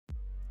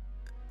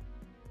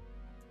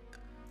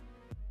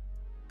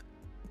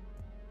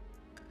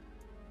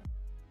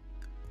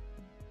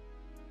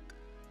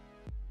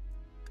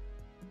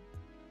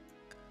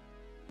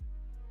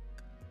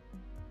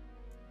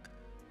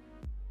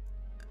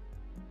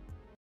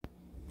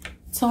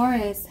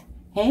Taurus,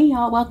 hey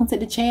y'all, welcome to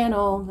the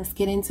channel. Let's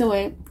get into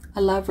it.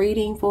 I love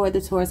reading for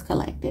the Taurus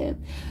collective.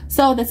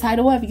 So the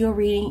title of your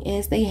reading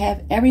is They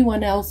Have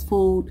Everyone Else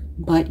Fooled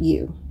But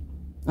You.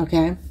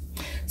 Okay,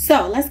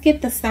 so let's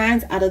get the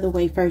signs out of the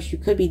way first you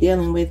could be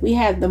dealing with. We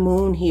have the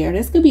moon here.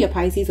 This could be a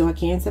Pisces or a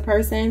Cancer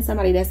person,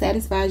 somebody that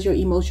satisfies your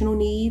emotional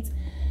needs,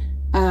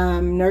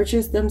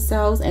 nurtures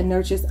themselves and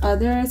nurtures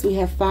others. We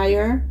have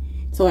fire,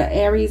 so an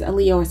Aries, a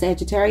Leo, or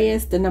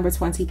Sagittarius. The number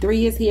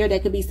 23 is here.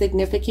 That could be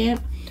significant.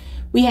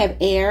 We have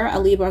air, a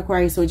Libra,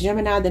 Aquarius, or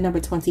Gemini. The number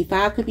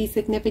 25 could be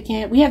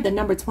significant. We have the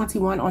number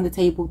 21 on the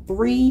table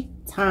 3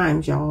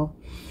 times, y'all.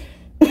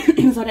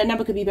 So that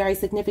number could be very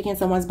significant.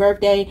 Someone's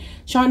birthday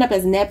showing up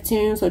as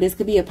Neptune. So this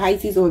could be a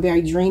Pisces or a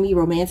very dreamy,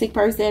 romantic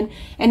person.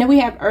 And then we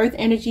have earth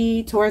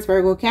energy, Taurus,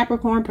 Virgo,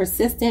 Capricorn,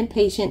 persistent,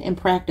 patient, and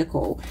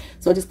practical.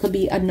 So this could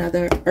be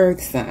another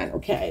earth sign.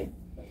 Okay.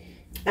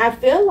 I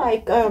feel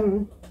like,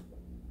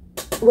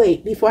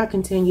 wait, before I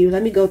continue,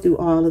 let me go through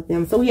all of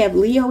them. So we have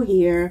Leo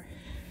here,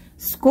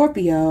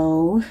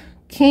 Scorpio,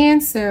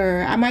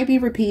 Cancer. I might be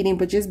repeating,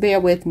 but just bear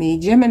with me.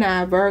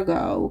 Gemini,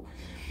 Virgo,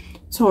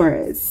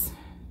 Taurus.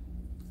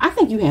 I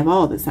think you have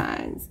all the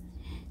signs.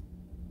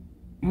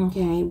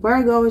 Okay,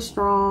 Virgo is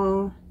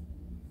strong.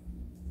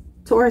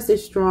 Taurus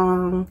is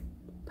strong.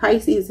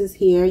 Pisces is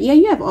here. Yeah,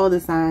 you have all the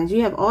signs.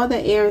 You have all the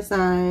air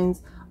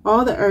signs,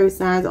 all the earth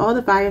signs, all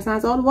the fire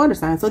signs, all the water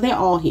signs. So they're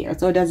all here.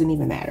 So it doesn't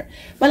even matter.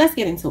 But let's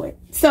get into it.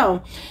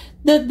 So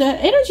the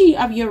energy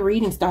of your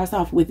reading starts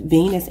off with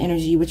Venus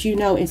energy, which you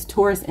know is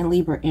Taurus and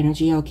Libra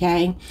energy,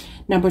 okay?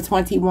 Number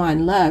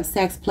 21, love,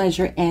 sex,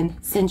 pleasure,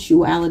 and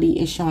sensuality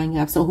is showing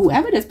up. So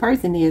whoever this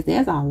person is,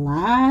 there's a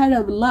lot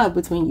of love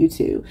between you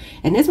two.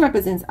 And this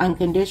represents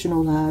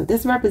unconditional love.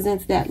 This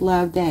represents that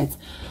love that's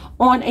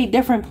on a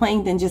different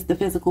plane than just the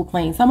physical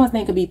plane. Someone's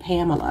name could be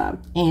Pamela,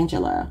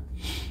 Angela,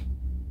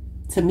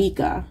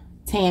 Tamika,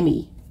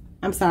 Tammy.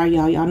 I'm sorry,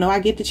 y'all. Y'all know I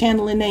get the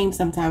channeling names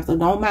sometimes, so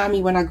don't mind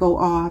me when I go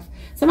off.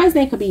 Somebody's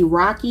name could be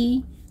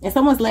Rocky, and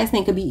someone's last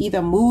name could be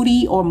either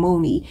Moody or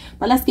Mooney.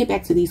 But let's get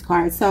back to these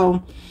cards.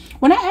 So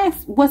when I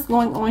ask what's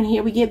going on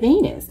here, we get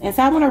Venus. And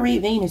so I want to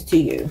read Venus to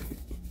you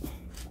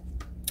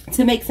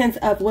to make sense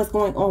of what's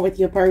going on with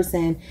your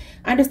person.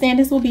 I understand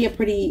this will be a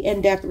pretty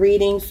in-depth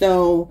reading,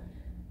 so,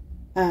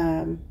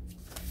 you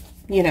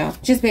know,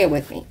 just bear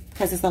with me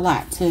because it's a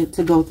lot to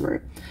go through.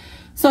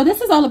 So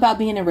this is all about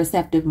being in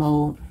receptive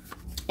mode.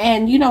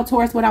 And, you know,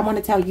 Taurus, what I want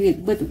to tell you,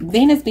 with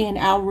Venus being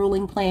our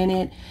ruling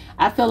planet,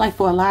 I feel like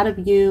for a lot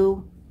of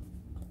you,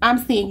 I'm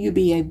seeing you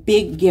be a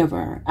big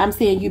giver. I'm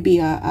seeing you be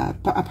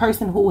a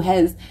person who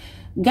has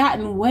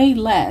gotten way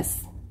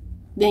less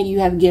than you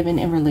have given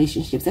in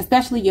relationships,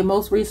 especially your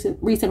most recent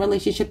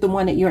relationship, the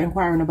one that you're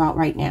inquiring about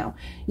right now.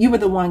 You were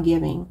the one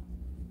giving.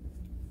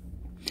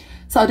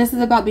 So this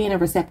is about being in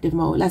receptive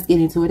mode. Let's get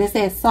into it. It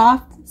says,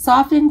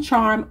 soften,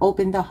 charm,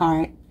 open the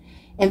heart.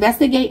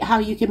 Investigate how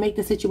you can make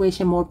the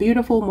situation more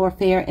beautiful, more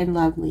fair, and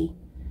lovely.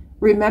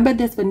 Remember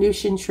this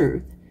Venusian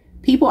truth.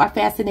 People are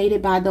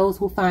fascinated by those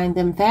who find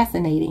them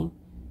fascinating.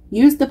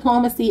 Use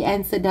diplomacy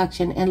and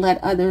seduction and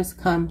let others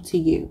come to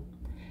you.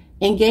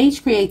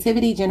 Engage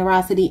creativity,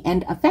 generosity,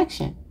 and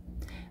affection.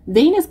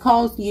 Venus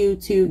calls you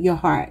to your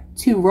heart,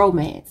 to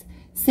romance,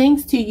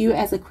 sings to you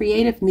as a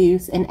creative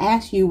muse, and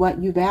asks you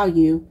what you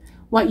value,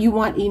 what you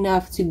want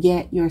enough to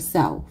get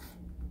yourself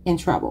in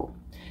trouble.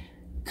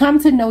 Come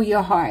to know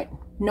your heart.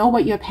 Know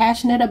what you're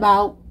passionate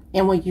about,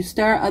 and when you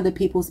stir other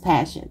people's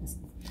passions.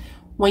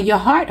 When your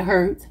heart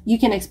hurts, you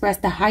can express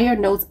the higher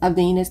notes of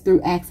Venus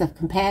through acts of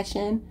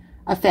compassion,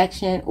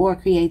 affection, or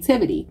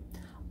creativity.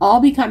 All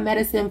become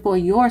medicine for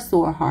your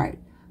sore heart.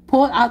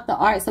 Pull out the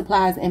art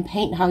supplies and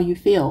paint how you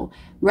feel.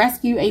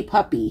 Rescue a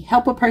puppy.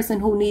 Help a person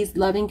who needs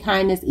loving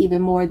kindness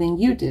even more than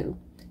you do.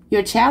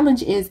 Your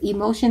challenge is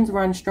emotions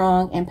run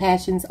strong and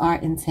passions are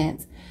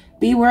intense.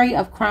 Be wary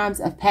of crimes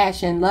of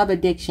passion, love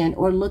addiction,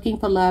 or looking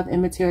for love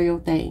in material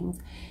things.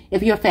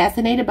 If you're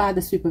fascinated by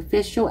the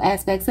superficial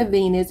aspects of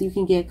Venus, you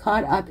can get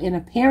caught up in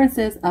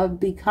appearances of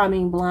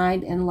becoming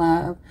blind in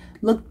love.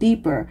 Look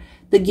deeper.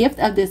 The gift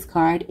of this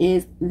card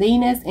is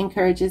Venus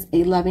encourages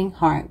a loving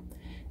heart.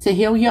 To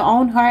heal your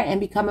own heart and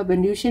become a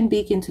Venusian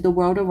beacon to the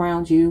world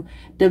around you,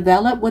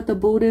 develop what the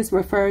Buddhists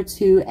refer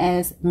to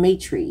as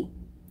maitri,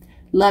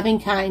 loving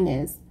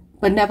kindness,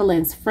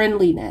 benevolence,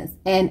 friendliness,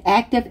 and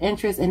active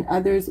interest in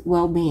others'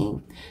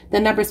 well-being. The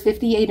numbers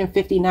 58 and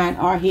 59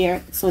 are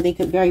here, so they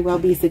could very well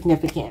be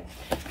significant.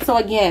 So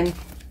again,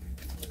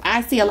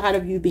 I see a lot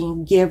of you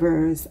being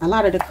givers. A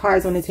lot of the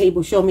cards on the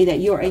table show me that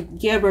you're a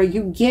giver.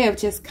 You give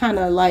just kind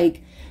of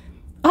like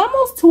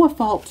almost to a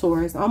fault,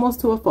 Taurus,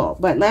 almost to a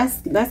fault. But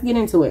let's get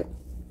into it.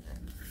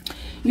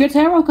 Your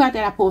tarot card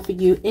that I pulled for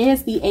you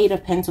is the Eight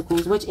of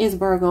Pentacles, which is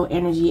Virgo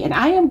energy. And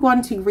I am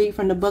going to read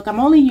from the book. I'm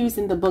only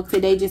using the book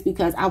today just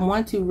because I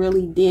want to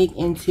really dig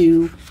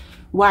into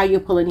why you're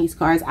pulling these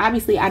cards.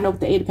 Obviously, I know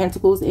what the Eight of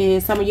Pentacles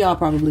is. Some of y'all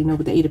probably know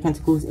what the Eight of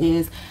Pentacles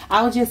is.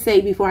 I will just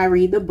say before I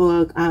read the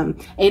book,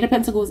 Eight of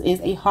Pentacles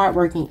is a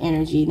hardworking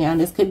energy. Now,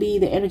 this could be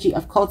the energy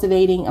of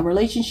cultivating a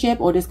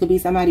relationship, or this could be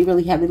somebody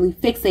really heavily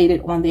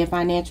fixated on their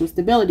financial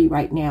stability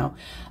right now.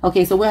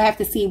 Okay, so we'll have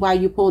to see why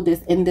you pulled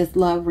this in this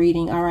love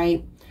reading, all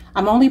right?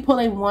 I'm only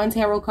pulling one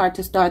tarot card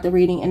to start the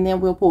reading, and then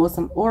we'll pull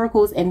some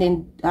oracles and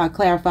then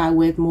clarify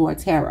with more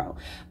tarot.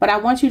 But I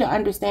want you to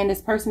understand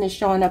this person is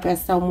showing up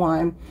as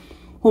someone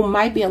who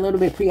might be a little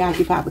bit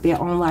preoccupied with their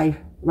own life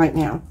right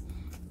now.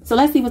 So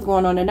let's see what's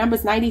going on. The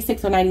numbers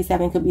 96 or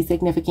 97 could be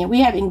significant.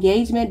 We have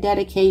engagement,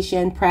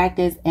 dedication,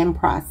 practice, and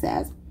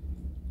process.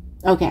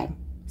 Okay,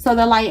 so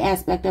the light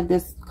aspect of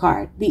this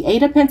card. The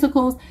Eight of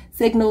Pentacles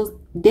signals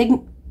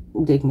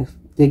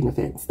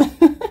dignifiance.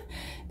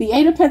 The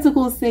Eight of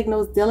Pentacles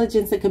signals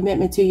diligence and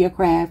commitment to your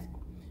craft.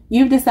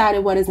 You've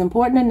decided what is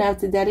important enough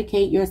to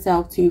dedicate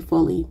yourself to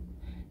fully.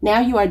 Now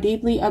you are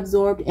deeply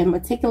absorbed in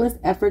meticulous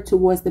effort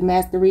towards the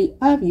mastery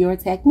of your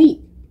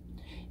technique.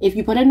 If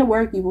you put in the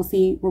work, you will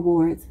see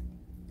rewards.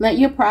 Let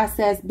your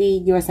process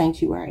be your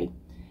sanctuary.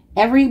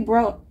 Every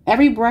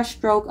brush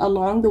stroke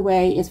along the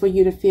way is for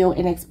you to feel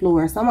and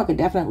explore. Someone could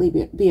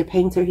definitely be a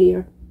painter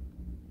here.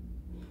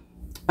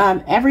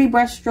 Every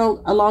brush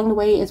stroke along the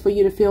way is for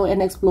you to feel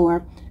and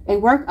explore. A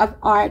work of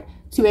art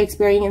to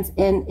experience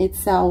in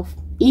itself.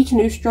 Each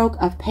new stroke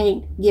of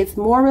paint gets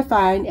more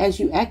refined as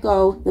you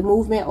echo the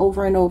movement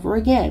over and over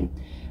again.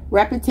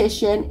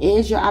 Repetition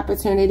is your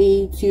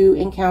opportunity to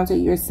encounter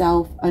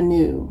yourself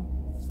anew.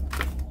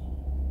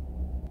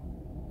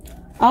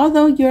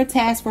 Although your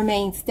task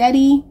remains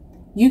steady,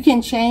 you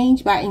can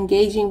change by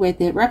engaging with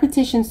it.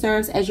 Repetition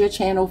serves as your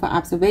channel for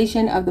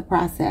observation of the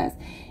process.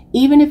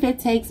 Even if it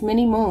takes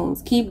many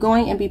moons, keep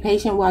going and be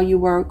patient while you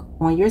work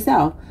on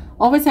yourself.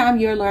 Over time,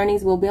 your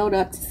learnings will build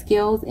up to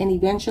skills and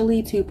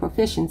eventually to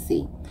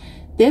proficiency.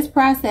 This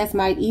process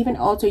might even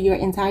alter your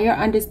entire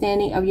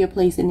understanding of your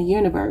place in the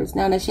universe.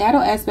 Now, the shadow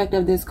aspect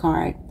of this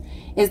card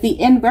is the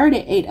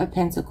inverted Eight of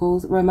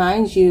Pentacles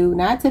reminds you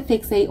not to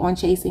fixate on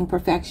chasing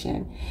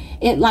perfection.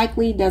 It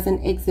likely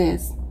doesn't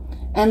exist,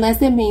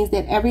 unless it means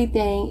that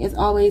everything is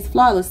always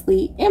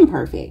flawlessly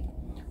imperfect.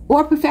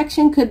 Or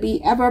perfection could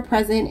be ever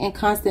present and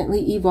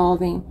constantly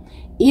evolving.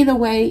 Either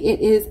way,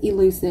 it is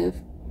elusive.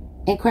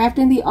 In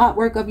crafting the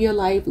artwork of your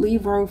life,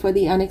 leave room for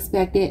the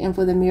unexpected and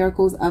for the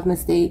miracles of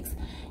mistakes.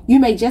 You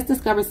may just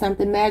discover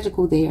something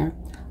magical there.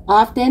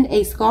 Often,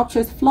 a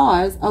sculpture's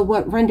flaws are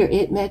what render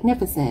it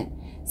magnificent.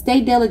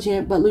 Stay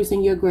diligent, but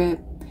loosen your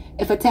grip.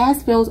 If a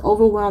task feels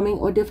overwhelming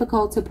or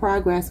difficult to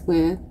progress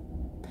with,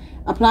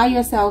 apply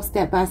yourself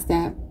step by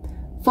step.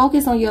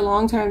 Focus on your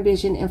long-term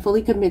vision and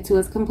fully commit to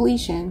its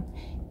completion.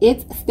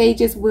 Its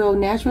stages will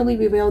naturally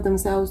reveal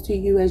themselves to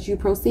you as you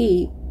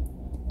proceed.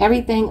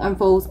 Everything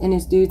unfolds in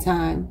its due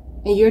time.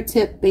 And your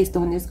tip based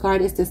on this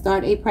card is to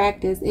start a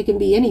practice. It can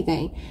be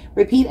anything.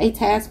 Repeat a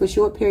task for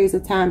short periods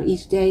of time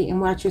each day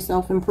and watch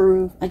yourself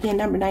improve. Again,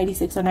 number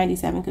 96 or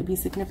 97 could be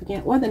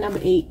significant. Or the number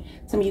 8.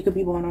 Some of you could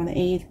be born on the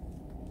 8th.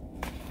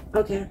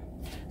 Okay.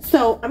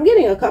 So I'm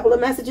getting a couple of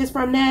messages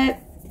from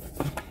that.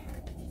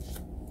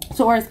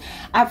 Taurus,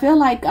 I feel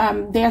like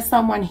there's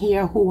someone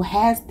here who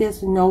has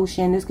this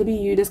notion. This could be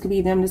you, this could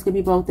be them, this could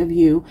be both of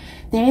you.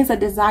 There is a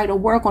desire to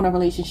work on a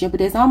relationship,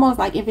 but it's almost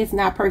like if it's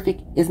not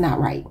perfect, it's not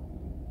right.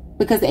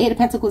 Because the Eight of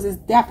Pentacles is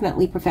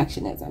definitely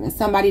perfectionism. It's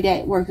somebody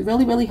that works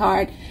really, really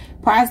hard,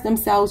 prides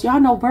themselves.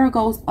 Y'all know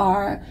Virgos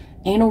are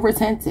anal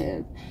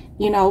retentive.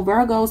 You know,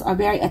 Virgos are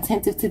very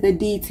attentive to the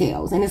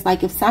details. And it's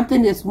like if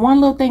something, this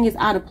one little thing is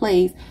out of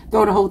place,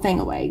 throw the whole thing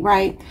away,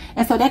 right?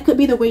 And so that could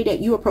be the way that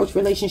you approach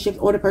relationships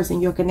or the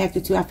person you're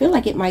connected to. I feel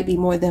like it might be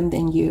more them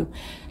than you.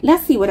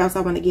 Let's see what else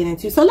I want to get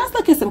into. So let's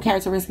look at some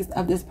characteristics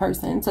of this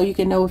person so you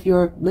can know if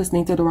you're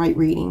listening to the right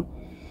reading.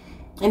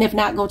 And if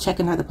not, go check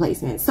another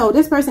placement. So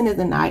this person is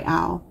a night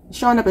owl.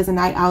 Showing up as a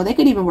night owl. They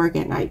could even work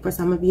at night for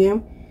some of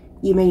you.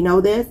 You may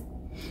know this.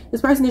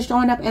 This person is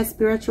showing up as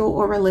spiritual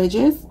or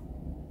religious.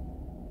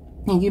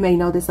 And you may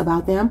know this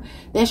about them.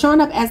 They're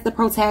showing up as the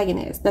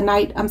protagonist,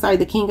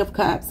 the King of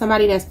Cups,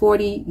 somebody that's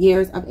 40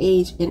 years of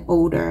age and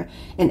older,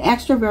 an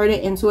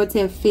extroverted,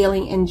 intuitive,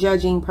 feeling, and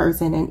judging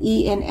person, an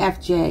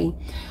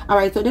ENFJ. All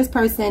right, so this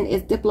person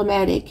is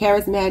diplomatic,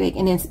 charismatic,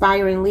 an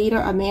inspiring leader,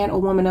 a man or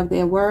woman of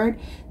their word.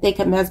 They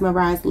can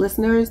mesmerize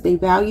listeners. They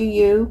value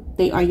you.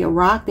 They are your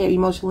rock. They're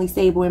emotionally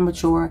stable and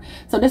mature.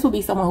 So this will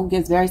be someone who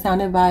gives very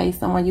sound advice,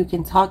 someone you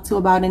can talk to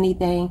about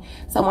anything,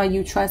 someone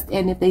you trust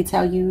in. If they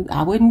tell you,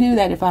 I wouldn't do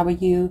that if I were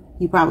you,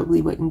 you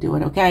probably wouldn't do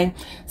it, okay?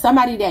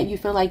 Somebody that you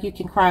feel like you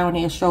can cry on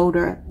their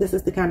shoulder. This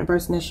is the kind of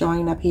person that's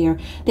showing up here.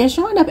 They're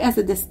showing up as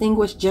a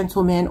distinguished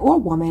gentleman or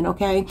woman,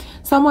 okay?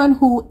 Someone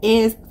who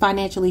is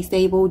financially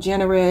stable,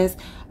 generous,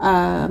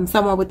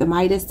 someone with the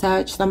Midas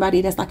touch,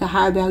 somebody that's like a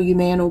high value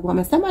man or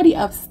woman, somebody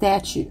of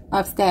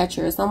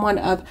stature, someone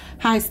of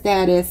high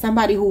status,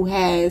 somebody who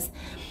has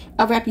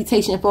a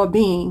reputation for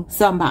being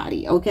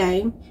somebody,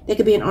 okay? They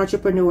could be an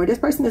entrepreneur. This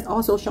person is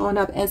also showing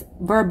up as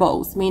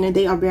verbose, meaning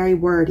they are very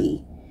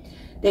wordy.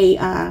 They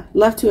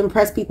love to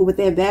impress people with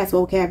their vast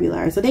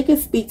vocabulary. So they can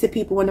speak to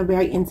people in a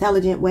very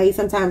intelligent way,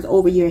 sometimes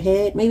over your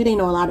head. Maybe they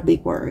know a lot of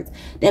big words.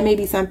 That may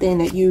be something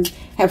that you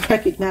have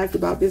recognized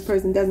about this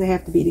person. Doesn't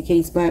have to be the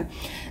case. But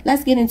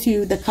let's get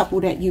into the couple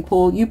that you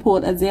pulled. You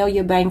pulled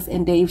Azalea Banks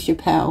and Dave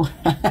Chappelle.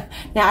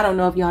 Now, I don't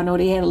know if y'all know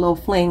they had a little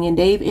fling, and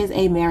Dave is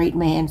a married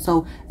man.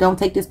 So don't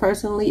take this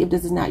personally if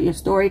this is not your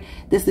story.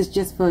 This is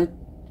just for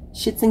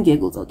shits and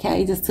giggles,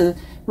 okay? Just to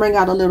bring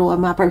out a little of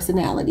my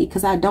personality,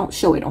 because I don't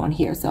show it on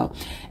here. So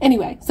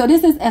anyway, so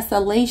this is a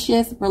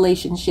salacious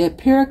relationship,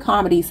 pure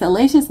comedy,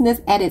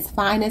 salaciousness at its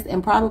finest,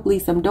 and probably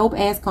some dope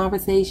ass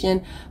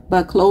conversation,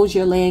 but close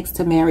your legs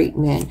to married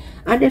men.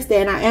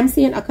 Understand, I am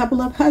seeing a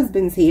couple of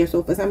husbands here.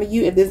 So for some of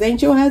you, if this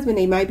ain't your husband,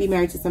 they might be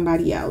married to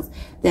somebody else.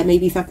 That may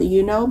be something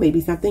you know, maybe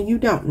something you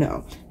don't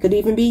know. Could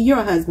even be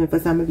your husband for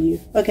some of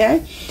you,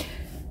 okay?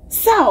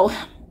 So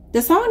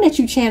the song that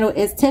you channel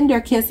is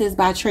Tender Kisses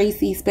by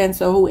Tracy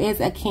Spencer, who is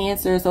a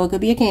Cancer. So it could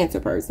be a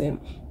Cancer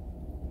person.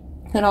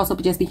 It could also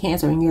just be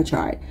Cancer in your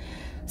chart.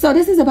 So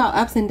this is about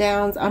ups and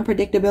downs,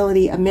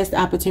 unpredictability, a missed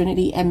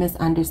opportunity, and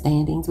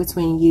misunderstandings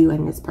between you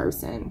and this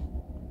person.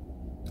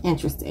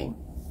 Interesting.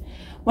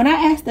 When I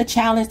ask the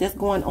challenge that's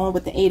going on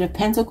with the Eight of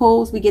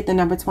Pentacles, we get the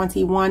number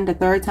 21, the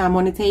third time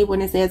on the table,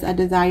 and it says a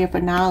desire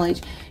for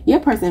knowledge. Your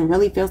person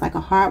really feels like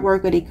a hard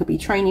worker. They could be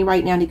training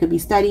right now. They could be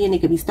studying. They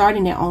could be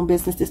starting their own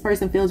business. This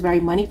person feels very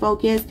money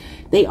focused.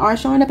 They are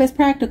showing up as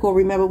practical.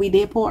 Remember, we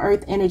did pull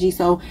Earth energy.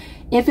 So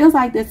it feels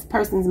like this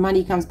person's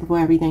money comes before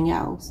everything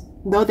else,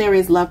 though there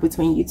is love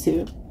between you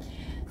two.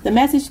 The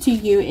message to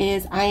you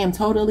is, I am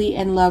totally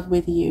in love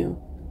with you.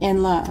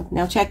 In love.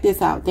 Now check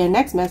this out. Their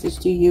next message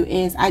to you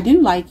is, I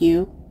do like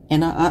you,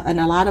 and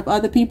a lot of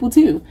other people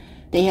too.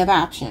 They have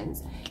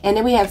options. And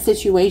then we have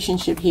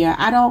situationship here.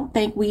 I don't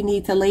think we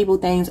need to label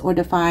things or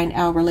define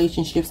our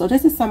relationship. So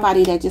this is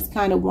somebody that just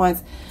kind of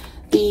wants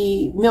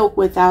the milk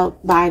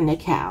without buying the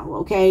cow.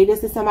 Okay,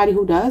 this is somebody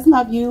who does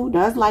love you,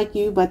 does like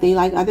you, but they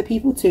like other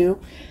people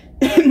too.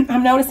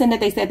 I'm noticing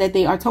that they said that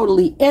they are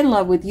totally in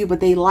love with you,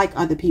 but they like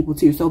other people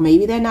too. So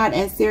maybe they're not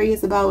as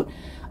serious about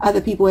other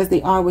people as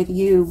they are with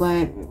you,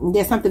 but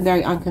there's something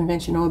very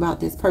unconventional about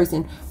this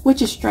person,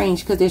 which is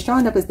strange because they're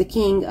showing up as the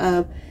King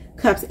of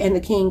Cups and the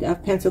King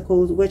of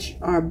Pentacles, which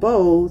are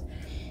both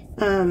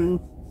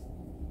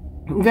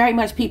very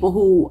much people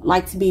who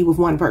like to be with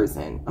one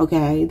person.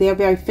 Okay, they're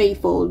very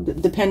faithful,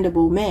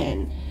 dependable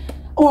men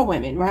or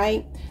women,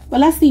 right? But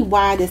let's see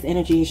why this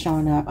energy is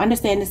showing up.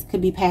 Understand this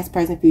could be past,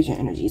 present, future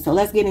energy. So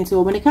let's get into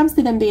it. When it comes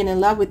to them being in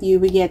love with you,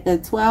 we get the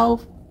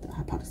 12.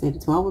 I probably say the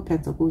 12 of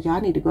Pentacles.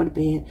 Y'all need to go to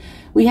bed.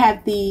 We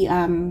have the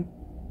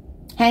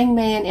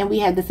Hangman, and we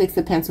have the Six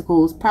of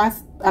Pentacles.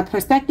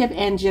 Perspective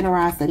and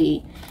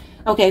generosity.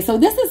 Okay, so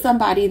this is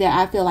somebody that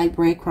I feel like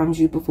breadcrumbs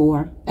you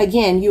before.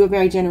 Again, you were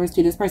very generous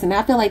to this person.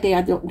 I feel like they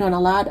are doing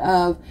a lot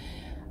of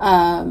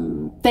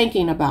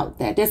thinking about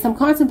that. There's some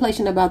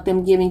contemplation about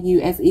them giving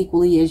you as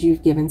equally as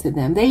you've given to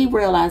them. They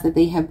realize that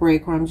they have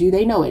breadcrumbs you.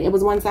 They know it. It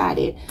was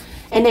one-sided.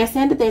 And they're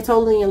saying that they're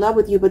totally in love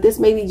with you, but this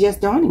may be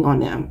just dawning on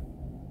them.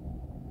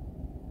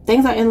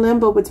 Things are in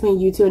limbo between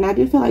you two, and I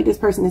do feel like this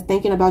person is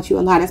thinking about you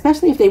a lot,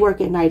 especially if they work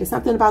at night. It's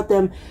something about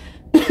them,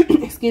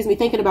 excuse me,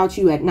 thinking about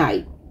you at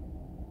night.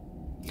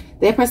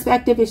 Their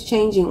perspective is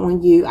changing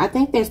on you. I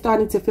think they're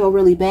starting to feel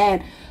really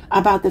bad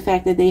about the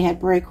fact that they had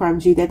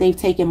breadcrumbs you, that they've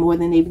taken more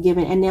than they've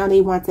given, and now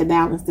they want to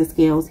balance the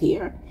scales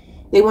here.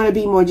 They want to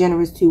be more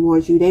generous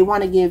towards you. They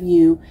want to give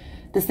you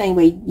the same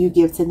way you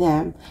give to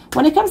them.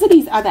 When it comes to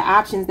these other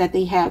options that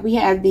they have, we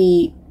have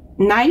the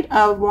Knight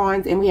of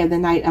Wands and we have the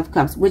Knight of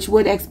Cups, which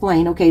would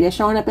explain, okay, they're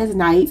showing up as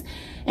knights,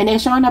 and they're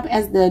showing up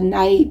as the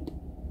Knight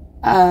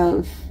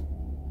of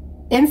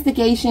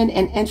instigation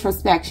and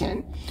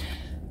introspection.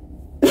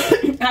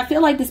 I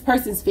feel like this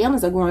person's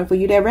feelings are growing for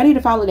you. They're ready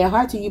to follow their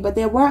heart to you, but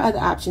there were other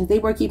options. They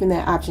were keeping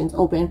their options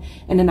open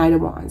in the Knight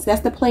of Wands.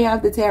 That's the player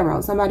of the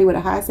tarot. Somebody with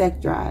a high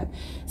sex drive.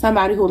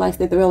 Somebody who likes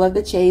the thrill of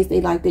the chase.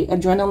 They like the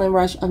adrenaline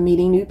rush of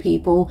meeting new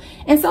people.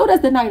 And so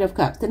does the Knight of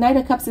Cups. The Knight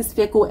of Cups is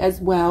fickle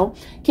as well.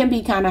 Can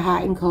be kind of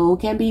hot and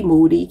cold. Can be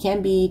moody.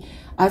 Can be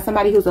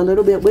somebody who's a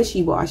little bit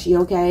wishy-washy,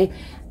 okay?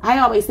 I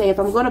always say if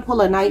I'm going to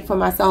pull a knight for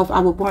myself, I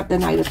would want the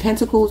Knight of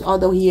Pentacles.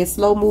 Although he is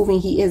slow moving,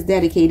 he is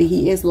dedicated,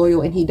 he is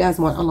loyal, and he does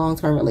want a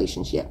long-term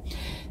relationship.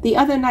 The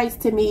other knights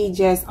to me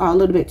just are a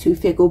little bit too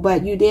fickle,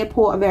 but you did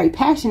pull a very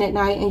passionate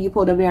knight and you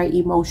pulled a very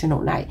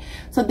emotional knight.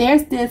 So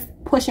there's this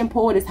push and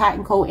pull, this hot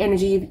and cold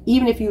energy,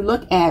 even if you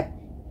look at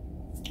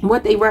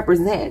what they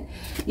represent.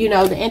 You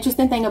know, the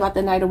interesting thing about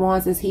the Knight of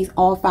Wands is he's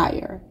all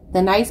fire.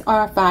 The Knights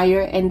are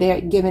fire and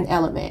they're given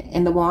element,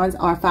 and the Wands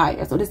are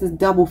fire. So this is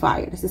double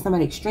fire. This is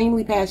somebody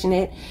extremely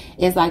passionate.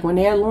 It's like when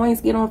their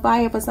loins get on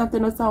fire for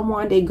something or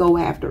someone, they go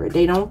after it.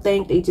 They don't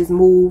think, they just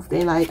move.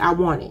 They're like, I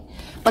want it.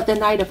 But the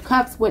Knight of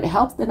Cups, what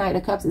helps the Knight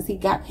of Cups is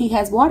he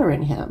has water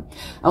in him.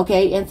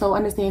 Okay, and so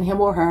understand him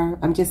or her.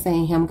 I'm just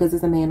saying him because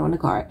it's a man on the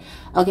card.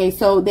 Okay,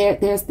 so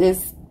there's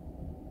this,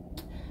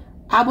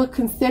 I would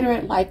consider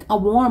it like a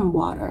warm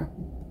water.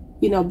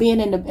 You know, being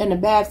in the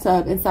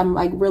bathtub in some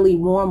like really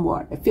warm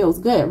water. It feels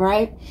good,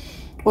 right?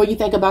 Or you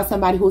think about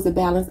somebody who's a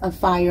balance of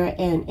fire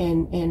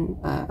and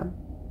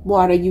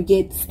water, you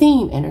get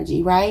steam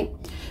energy, right?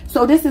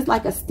 So this is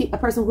like a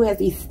person who has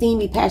these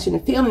steamy,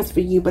 passionate feelings for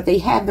you, but they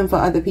have them for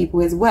other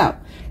people as well.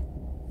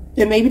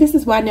 And maybe this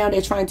is why now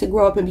they're trying to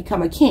grow up and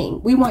become a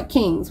king. We want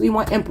kings. We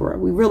want emperor.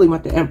 We really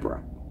want the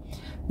emperor.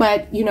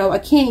 But, you know, a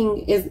king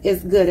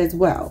is good as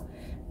well.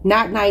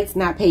 Not knights,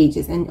 not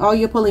pages. And all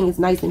you're pulling is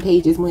knights and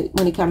pages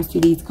when it comes to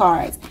these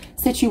cards.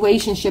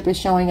 Situationship is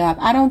showing up.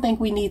 I don't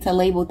think we need to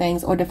label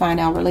things or define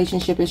our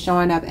relationship is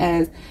showing up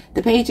as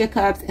the Page of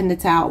Cups and the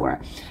Tower.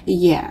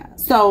 Yeah.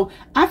 So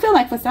I feel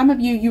like for some of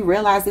you, you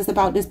realize this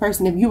about this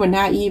person. If you were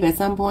naive at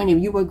some point,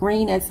 if you were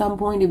green at some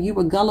point, if you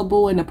were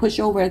gullible and a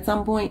pushover at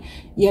some point,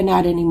 you're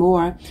not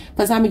anymore.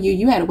 For some of you,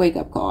 you had a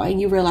wake-up call and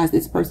you realized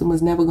this person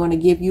was never going to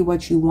give you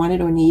what you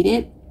wanted or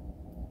needed.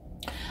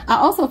 I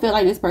also feel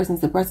like this person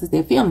suppresses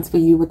their feelings for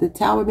you. With the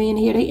Tower being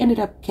here, they ended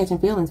up catching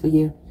feelings for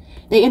you.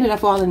 They ended up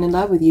falling in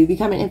love with you,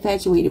 becoming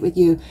infatuated with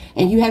you,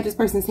 and you have this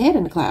person's head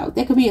in the cloud.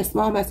 There could be a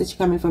small message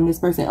coming from this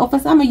person. Oh, for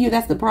some of you,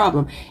 that's the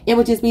problem. It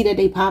would just be that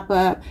they pop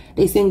up,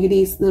 they send you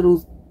these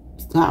little,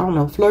 I don't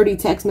know, flirty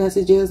text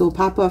messages or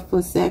pop up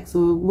for sex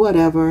or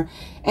whatever,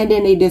 and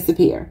then they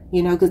disappear,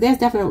 you know, because there's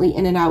definitely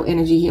in and out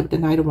energy here with the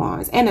Knight of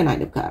Wands and the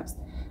Knight of Cups.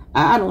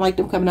 I don't like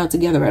them coming out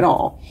together at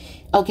all.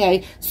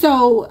 Okay,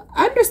 so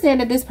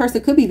understand that this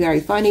person could be very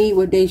funny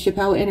with Dave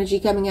Chappelle energy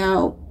coming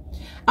out.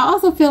 I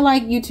also feel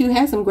like you two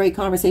had some great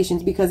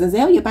conversations because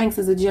Azalea Banks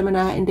is a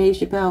Gemini and Dave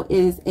Chappelle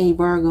is a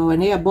Virgo,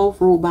 and they are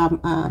both ruled by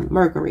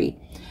Mercury.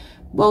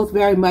 Both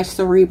very much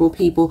cerebral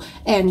people.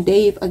 And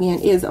Dave, again,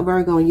 is a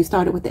Virgo, and you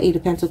started with the Eight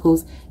of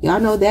Pentacles. Y'all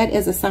know that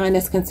is a sign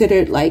that's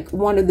considered like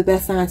one of the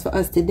best signs for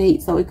us to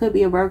date. So it could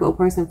be a Virgo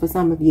person for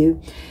some of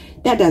you.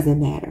 That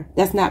doesn't matter.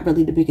 That's not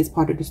really the biggest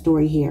part of the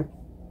story here.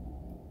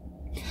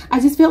 I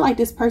just feel like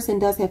this person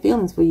does have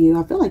feelings for you.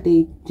 I feel like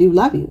they do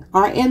love you,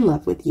 are in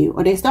love with you,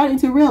 or they're starting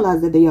to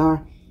realize that they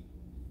are.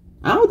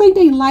 I don't think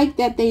they like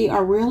that they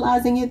are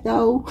realizing it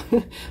though,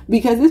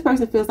 because this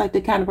person feels like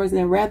the kind of person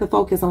that rather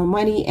focus on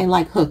money and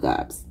like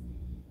hookups.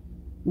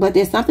 But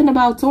there's something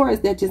about Taurus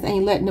that just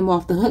ain't letting them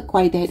off the hook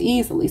quite that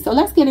easily. So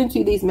let's get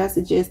into these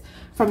messages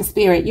from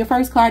Spirit. Your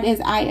first card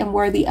is I am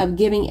worthy of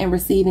giving and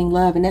receiving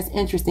love. And that's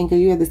interesting because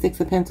you have the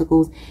Six of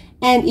Pentacles.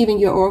 And even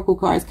your Oracle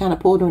cards kind of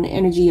pulled on the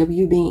energy of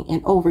you being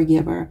an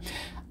overgiver.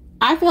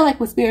 I feel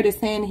like what Spirit is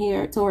saying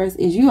here, Taurus,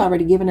 is you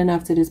already given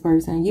enough to this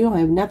person. You don't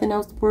have nothing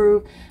else to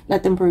prove.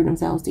 Let them prove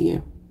themselves to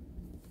you.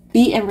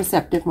 Be in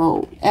receptive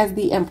mode as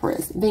the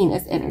Empress,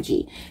 Venus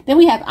energy. Then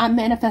we have I'm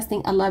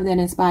manifesting a love that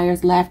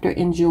inspires laughter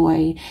and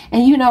joy.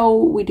 And you know,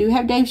 we do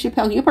have Dave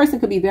Chappelle. Your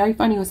person could be very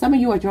funny, or some of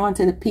you are drawn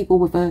to the people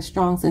with a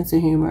strong sense of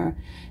humor.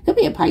 Could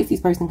be a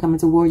Pisces person coming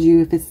towards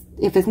you.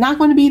 If it's not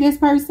going to be this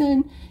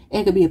person,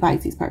 it could be a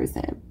Pisces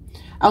person.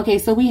 Okay,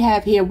 so we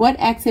have here, what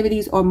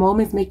activities or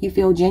moments make you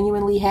feel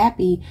genuinely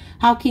happy?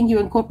 How can you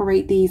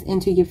incorporate these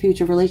into your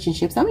future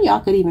relationships? Some of y'all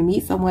could even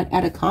meet someone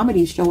at a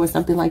comedy show or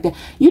something like that.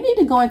 You need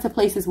to go into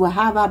places with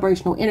high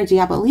vibrational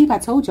energy. I believe I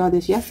told y'all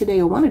this yesterday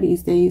or one of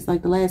these days,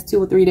 like the last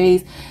 2 or 3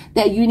 days,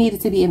 that you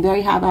needed to be in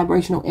very high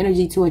vibrational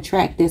energy to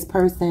attract this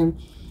person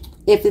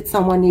if it's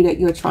someone new that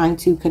you're trying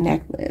to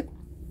connect with.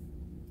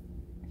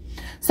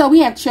 So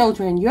we have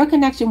children. Your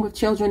connection with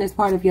children is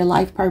part of your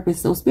life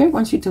purpose. So Spirit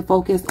wants you to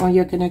focus on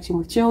your connection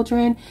with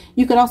children.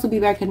 You could also be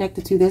very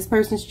connected to this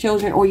person's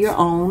children or your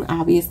own,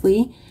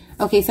 obviously.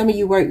 Okay, some of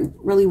you work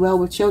really well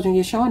with children.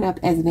 You're showing up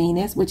as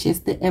Venus, which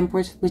is the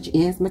Empress, which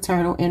is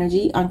maternal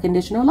energy,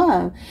 unconditional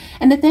love.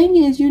 And the thing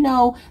is, you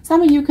know,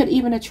 some of you could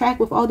even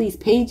attract with all these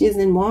pages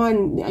and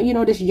one, you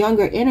know, this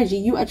younger energy.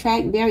 You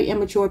attract very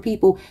immature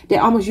people that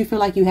almost you feel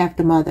like you have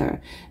to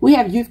mother. We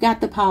have, you've got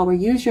the power.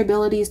 Use your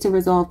abilities to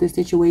resolve this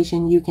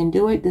situation. You can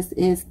do it. This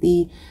is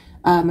the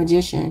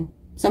Magician.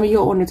 Some of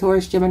you are on the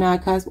Taurus, Gemini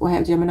cusp or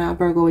have Gemini,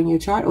 Virgo in your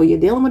chart, or you're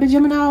dealing with a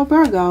Gemini or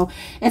Virgo.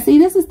 And see,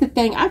 this is the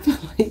thing. I feel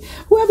like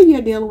whoever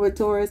you're dealing with,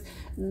 Taurus,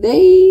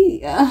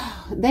 they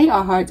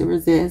are hard to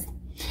resist.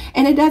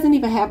 And it doesn't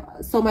even have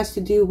so much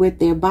to do with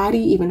their body,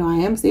 even though I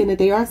am saying that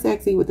they are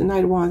sexy with the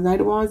Knight of Wands.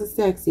 Knight of Wands is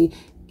sexy.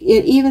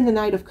 Even the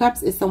Knight of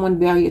Cups is someone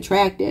very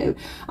attractive.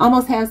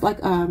 Almost has like,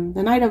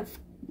 the Knight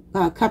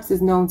of Cups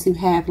is known to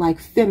have like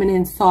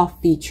feminine,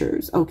 soft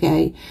features.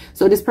 Okay.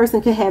 So this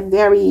person could have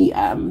very,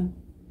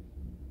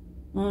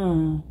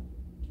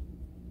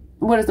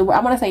 what is the word? I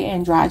want to say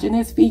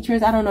androgynous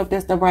features. I don't know if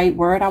that's the right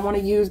word I want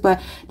to use,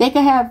 but they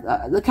could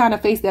have the kind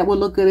of face that would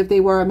look good if they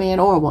were a man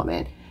or a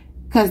woman,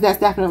 because that's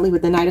definitely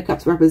what the Knight of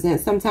Cups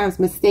represents. Sometimes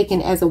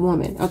mistaken as a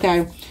woman,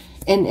 okay,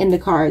 in the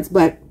cards.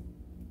 But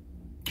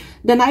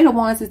the Knight of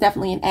Wands is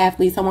definitely an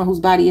athlete, someone whose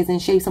body is in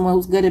shape, someone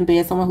who's good in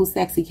bed, someone who's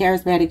sexy,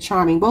 charismatic,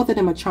 charming. Both of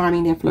them are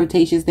charming. They're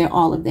flirtatious. They're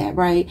all of that,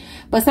 right?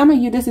 But some of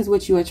you, this is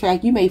what you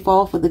attract. You may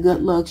fall for the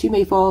good looks. You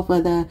may fall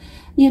for the,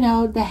 you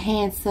know, the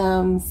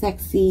handsome,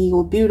 sexy,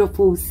 or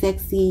beautiful,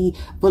 sexy,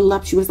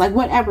 voluptuous, like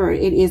whatever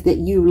it is that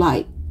you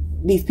like.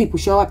 These people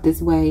show up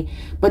this way,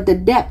 but the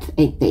depth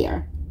ain't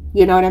there.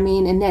 You know what I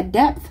mean? And that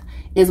depth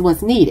is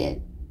what's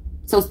needed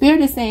So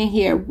Spirit is saying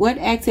here, what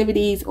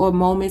activities or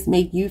moments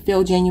make you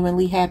feel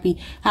genuinely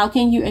happy? How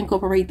can you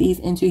incorporate these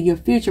into your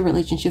future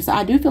relationships? So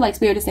I do feel like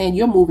Spirit is saying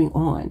you're moving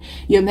on.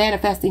 You're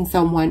manifesting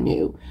someone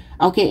new.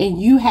 Okay,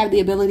 and you have the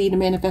ability to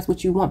manifest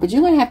what you want, but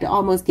you're going to have to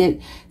almost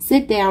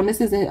sit down.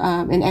 This is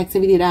an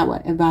activity that I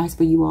would advise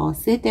for you all.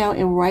 Sit down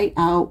and write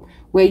out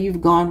where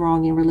you've gone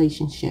wrong in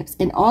relationships.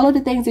 And all of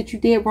the things that you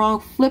did wrong,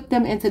 flip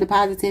them into the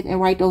positive and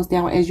write those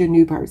down as your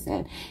new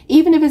person.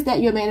 Even if it's that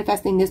you're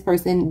manifesting this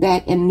person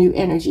back in new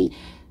energy,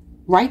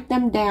 write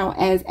them down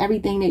as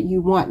everything that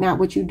you want, not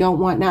what you don't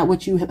want, not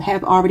what you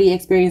have already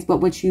experienced, but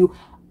what you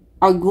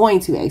are going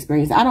to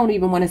experience. I don't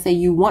even want to say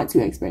you want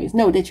to experience.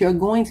 No, that you're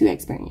going to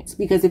experience.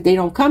 Because if they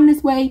don't come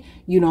this way,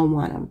 you don't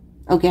want them.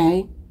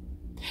 Okay?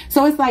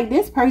 So it's like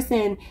this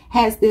person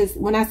has this,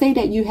 when I say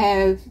that you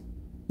have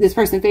this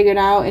person figured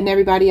out and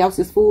everybody else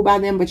is fooled by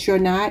them, but you're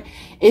not,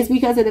 it's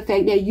because of the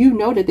fact that you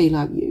know that they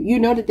love you. You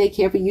know that they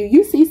care for you.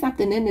 You see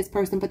something in this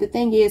person. But the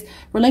thing is,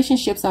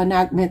 relationships are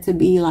not meant to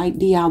be like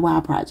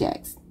DIY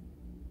projects.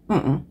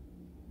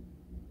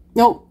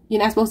 Nope.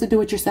 You're not supposed to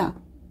do it yourself.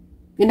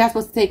 You're not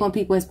supposed to take on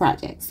people as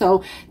projects.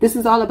 So this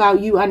is all about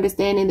you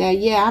understanding that,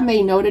 yeah, I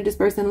may know that this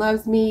person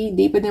loves me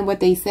deeper than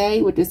what they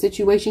say, with the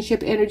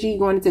situationship energy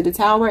going into the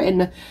Tower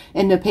and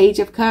the Page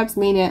of Cups,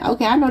 meaning,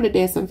 okay, I know that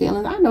there's some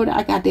feelings. I know that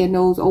I got their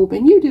nose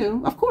open. You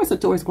do. Of course, a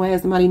Taurus going to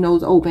have somebody's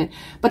nose open.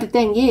 But the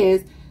thing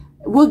is,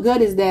 what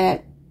good is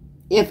that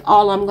if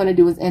all I'm going to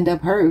do is end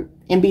up hurt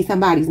and be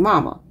somebody's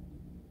mama?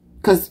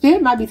 Because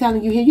Spirit might be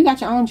telling you here, you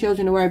got your own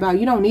children to worry about.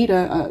 You don't need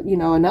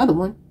another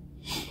one.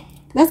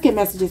 Let's get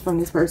messages from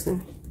this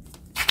person.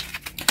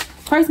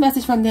 First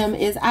message from them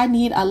is, I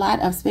need a lot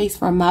of space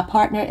from my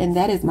partner, and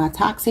that is my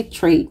toxic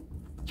trait.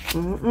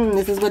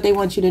 This is what they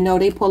want you to know.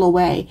 They pull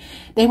away.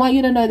 They want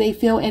you to know they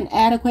feel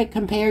inadequate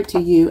compared to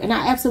you. And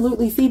I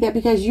absolutely see that,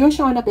 because you're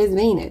showing up as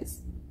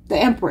Venus, the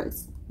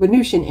Empress,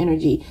 Venusian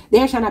energy.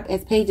 They're showing up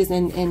as pages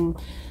and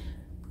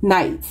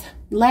knights.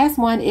 Last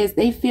one is,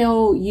 they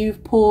feel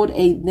you've pulled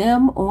a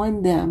them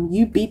on them.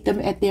 You beat them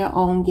at their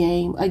own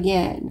game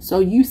again. So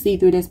you see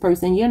through this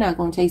person. You're not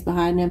going to chase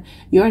behind them.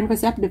 You're in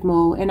receptive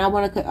mode. And I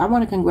want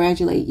to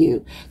congratulate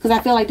you, because I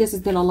feel like this has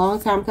been a long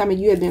time coming.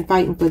 You have been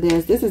fighting for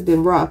this. This has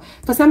been rough.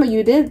 For some of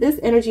you, this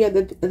energy of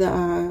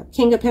the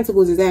King of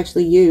Pentacles is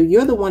actually you.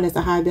 You're the one that's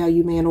a high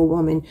value man or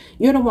woman.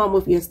 You're the one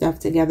with your stuff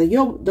together.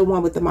 You're the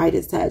one with the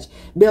Midas touch,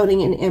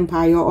 building an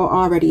empire, or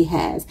already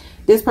has.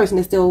 This person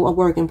is still a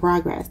work in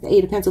progress. The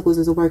Eight of Pentacles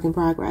is a work in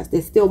progress.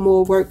 There's still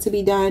more work to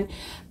be done.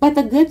 But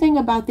the good thing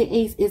about the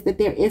Ace is that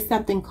there is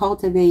something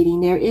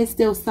cultivating. There is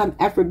still some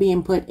effort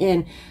being put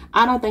in.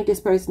 I don't think this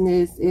person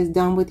is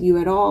done with you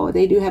at all.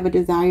 They do have a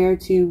desire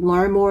to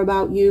learn more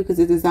about you, because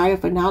the desire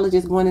for knowledge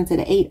is going into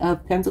the Eight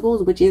of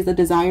Pentacles, which is a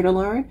desire to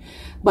learn.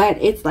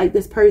 But it's like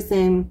this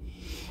person,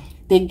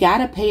 they got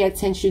to pay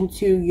attention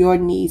to your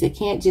needs. It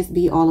can't just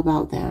be all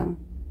about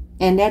them.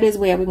 And that is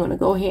where we're going to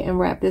go ahead and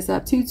wrap this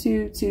up.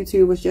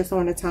 2222 was just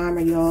on the timer,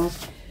 y'all.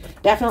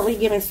 Definitely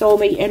giving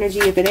soulmate energy.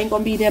 If it ain't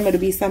going to be them, it'll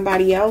be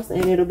somebody else,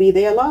 and it'll be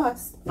their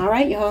loss. All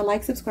right, y'all.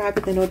 Like, subscribe,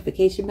 hit the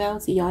notification bell.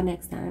 See y'all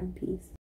next time. Peace.